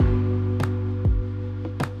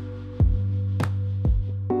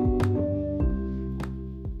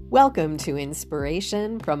Welcome to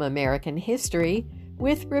Inspiration from American History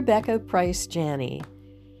with Rebecca Price Janney.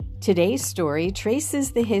 Today's story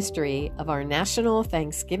traces the history of our National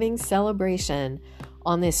Thanksgiving celebration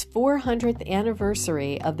on this 400th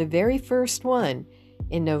anniversary of the very first one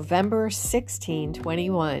in November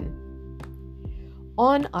 1621.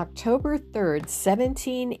 On October 3rd,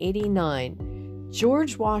 1789,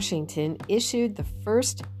 George Washington issued the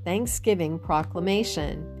first Thanksgiving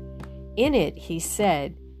proclamation. In it, he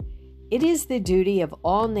said, "It is the duty of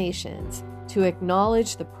all nations to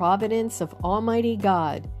acknowledge the providence of Almighty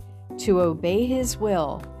God, to obey His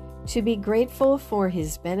will, to be grateful for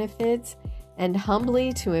His benefits, and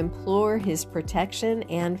humbly to implore His protection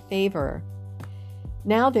and favor.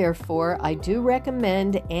 Now, therefore, I do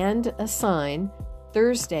recommend and assign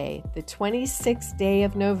Thursday, the 26th day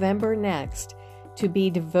of November next, to be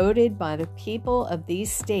devoted by the people of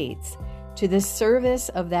these states to the service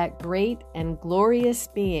of that great and glorious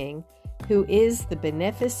being who is the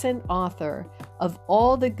beneficent author of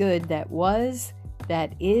all the good that was,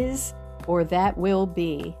 that is, or that will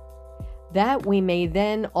be, that we may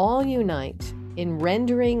then all unite in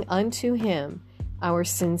rendering unto Him our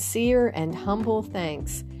sincere and humble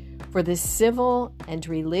thanks for the civil and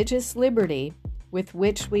religious liberty with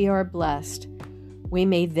which we are blessed. We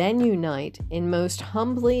may then unite in most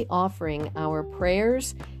humbly offering our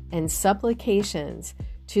prayers and supplications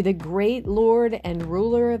to the great Lord and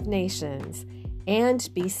ruler of nations, and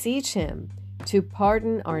beseech Him to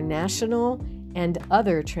pardon our national and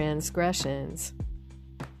other transgressions."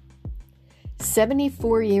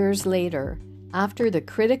 74 years later, after the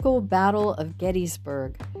critical Battle of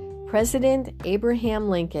Gettysburg, President Abraham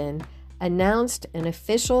Lincoln announced an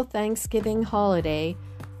official Thanksgiving holiday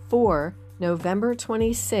for November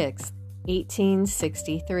 26,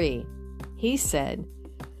 1863. He said,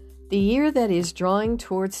 "The year that is drawing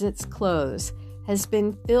towards its close has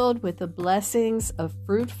been filled with the blessings of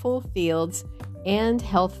fruitful fields and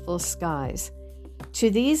healthful skies. To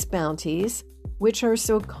these bounties, which are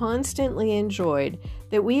so constantly enjoyed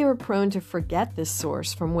that we are prone to forget the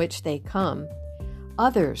source from which they come,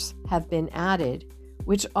 others have been added,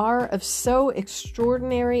 which are of so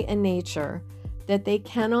extraordinary a nature that they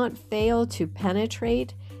cannot fail to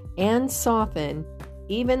penetrate and soften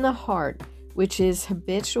even the heart which is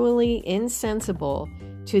habitually insensible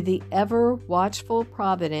to the ever-watchful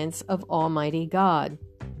providence of Almighty God.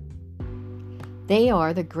 They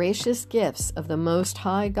are the gracious gifts of the Most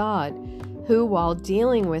High God, who, while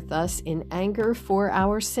dealing with us in anger for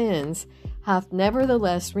our sins, hath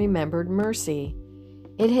nevertheless remembered mercy.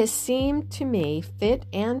 It has seemed to me fit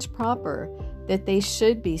and proper that they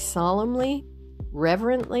should be solemnly,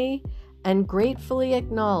 reverently, and gratefully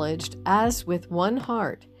acknowledged as with one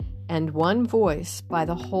heart and one voice by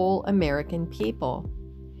the whole American people.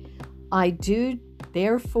 I do,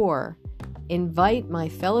 therefore, invite my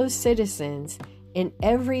fellow citizens in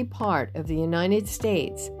every part of the United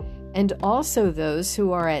States, and also those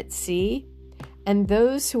who are at sea, and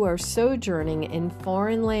those who are sojourning in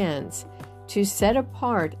foreign lands, to set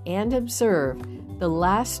apart and observe the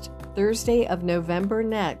last Thursday of November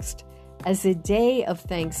next as a day of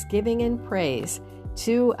thanksgiving and praise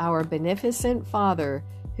to our beneficent Father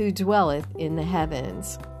who dwelleth in the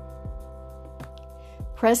heavens."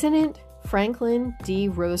 President Franklin D.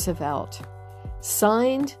 Roosevelt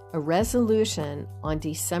signed a resolution on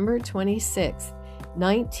December 26,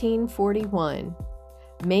 1941,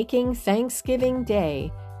 making Thanksgiving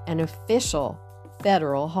Day an official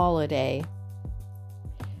federal holiday.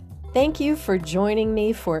 Thank you for joining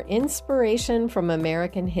me for Inspiration from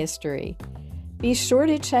American History. Be sure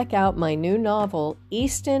to check out my new novel,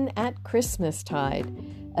 Easton at Christmastide,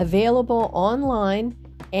 available online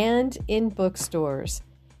and in bookstores.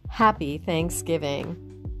 Happy Thanksgiving!